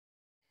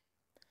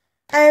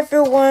Hi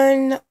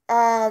everyone.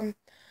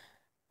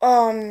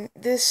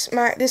 This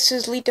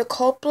is Lita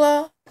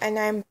Coppola, and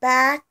I'm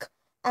back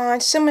on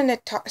Cinema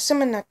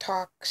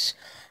Talks.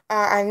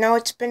 I know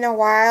it's been a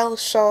while,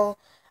 so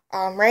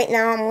right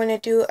now I'm gonna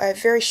do a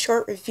very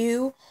short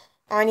review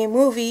on a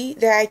movie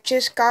that I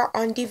just got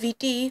on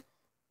DVD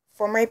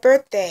for my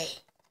birthday.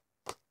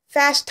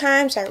 Fast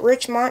Times at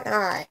Ridgemont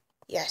High.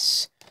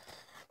 Yes.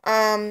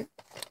 Um,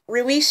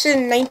 Released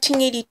in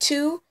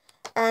 1982.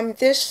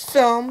 This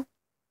film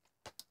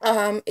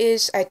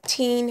is a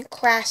teen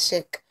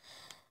classic.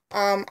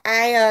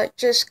 I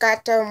just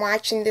got done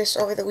watching this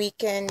over the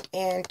weekend,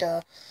 and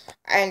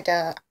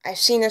I've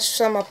seen this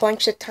film a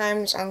bunch of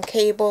times on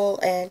cable,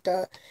 and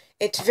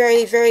it's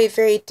very, very,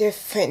 very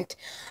different.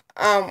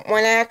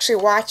 When I actually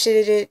watched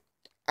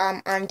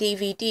on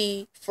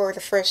DVD for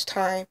the first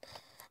time,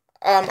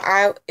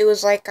 it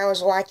was like I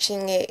was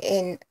watching it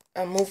in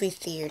a movie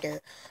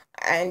theater,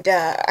 and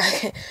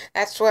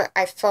that's what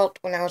I felt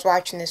when I was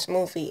watching this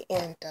movie,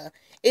 and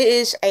it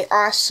is a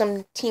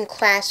awesome teen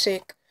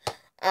classic.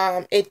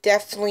 It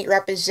definitely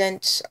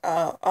represents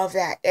of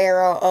that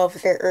era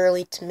of the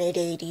early to mid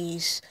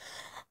 80s,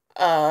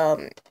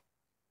 um,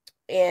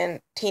 and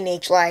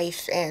teenage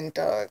life, and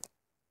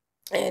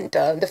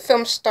the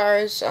film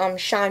stars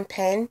Sean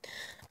Penn.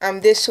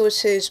 This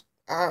was his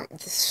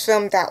this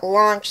film that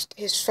launched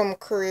his film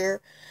career,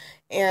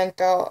 and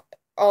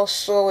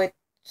also it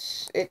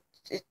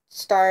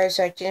stars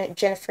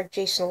Jennifer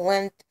Jason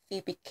Leigh,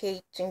 Phoebe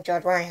Cates, and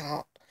Judd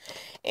Reinhold.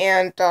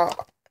 And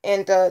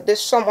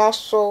this film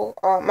also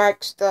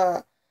marks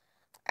the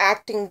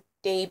acting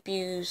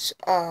debuts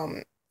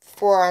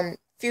for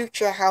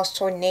future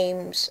household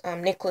names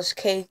Nicolas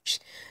Cage,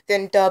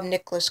 then dubbed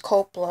Nicolas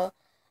Coppola,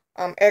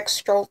 Eric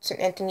Stoltz,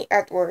 and Anthony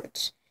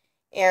Edwards.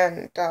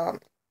 And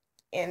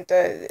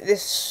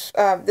this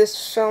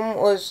film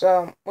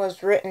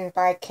was written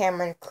by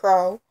Cameron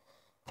Crowe,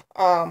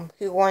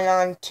 who went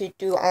on to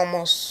do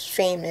Almost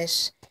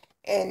Famous,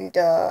 and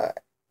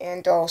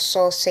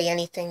also Say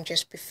Anything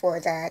just before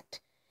that,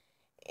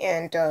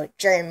 and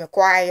Jerry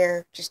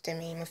Maguire, just to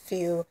name a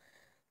few.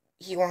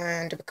 He went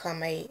on to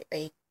become a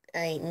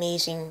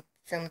amazing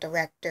film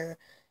director,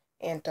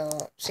 and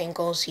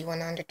singles he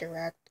went on to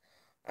direct.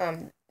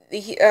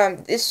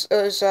 This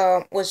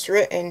was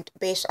written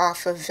based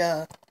off of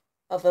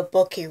a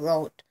book he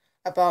wrote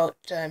about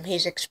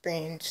his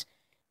experience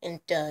in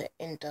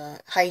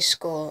high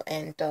school,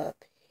 and it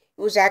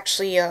was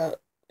actually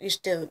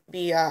used to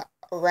be a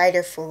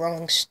writer for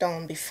Rolling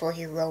Stone before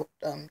he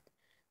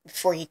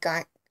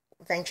got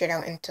ventured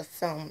out into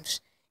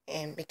films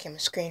and became a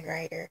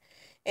screenwriter.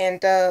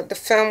 And the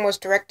film was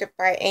directed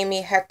by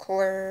Amy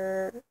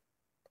Heckler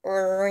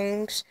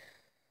Rings,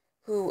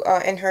 who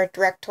in her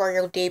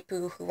directorial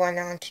debut, who went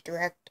on to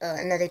direct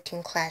another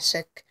teen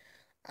classic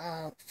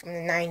from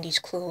the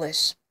 90s,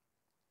 Clueless.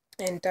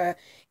 And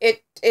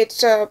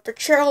it's a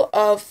portrayal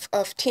of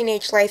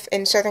teenage life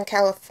in Southern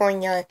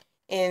California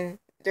in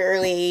the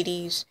early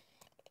 80s,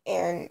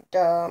 and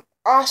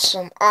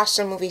awesome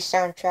movie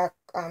soundtrack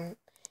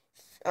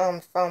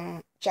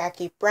from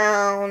Jackie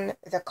Brown,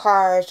 The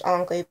Cars,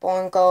 Ongle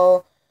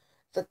Bongo,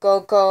 The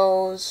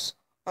Go-Go's,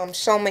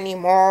 so many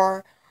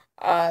more.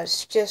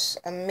 It's just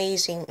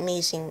amazing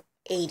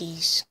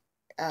 80s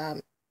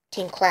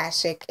teen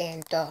classic,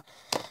 and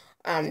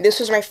this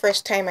was my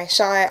first time I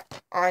saw it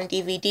on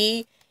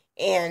DVD,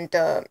 and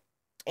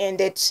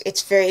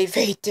it's very,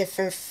 very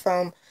different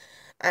from.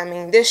 I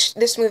mean,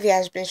 this movie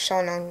has been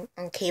shown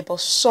on cable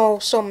so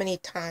many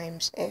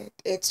times, and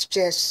it's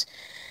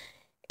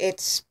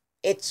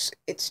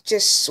it's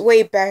just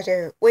way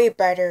better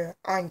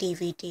on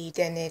DVD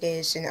than it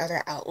is in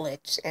other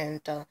outlets,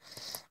 and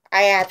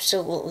I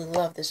absolutely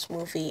love this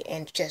movie,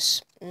 and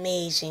just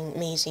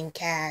amazing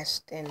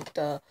cast, and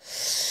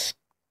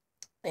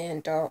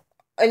and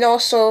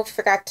also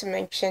forgot to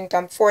mention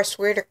Forest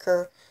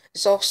Whitaker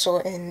is also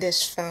in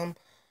this film,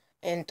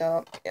 and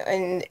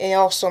it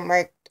also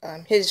marked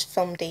his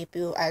film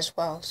debut as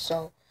well.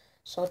 So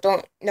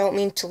don't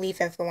mean to leave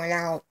everyone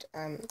out.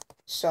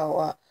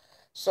 So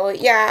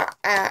yeah,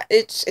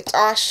 it's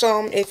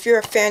awesome if you're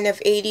a fan of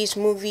 80s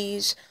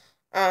movies,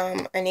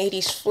 and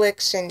 80s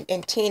flicks, and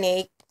teen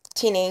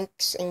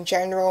angst in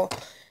general.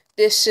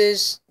 This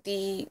is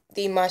the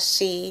must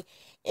see,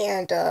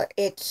 and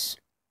it's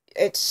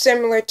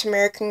similar to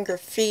American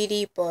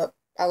Graffiti, but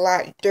a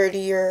lot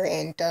dirtier,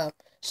 and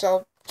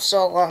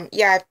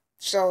yeah.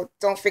 So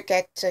don't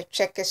forget to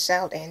check us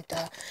out, and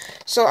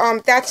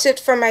that's it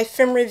for my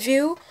film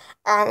review.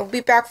 I'll be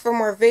back for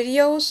more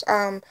videos.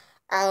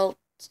 I'll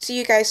see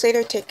you guys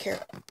later. Take care.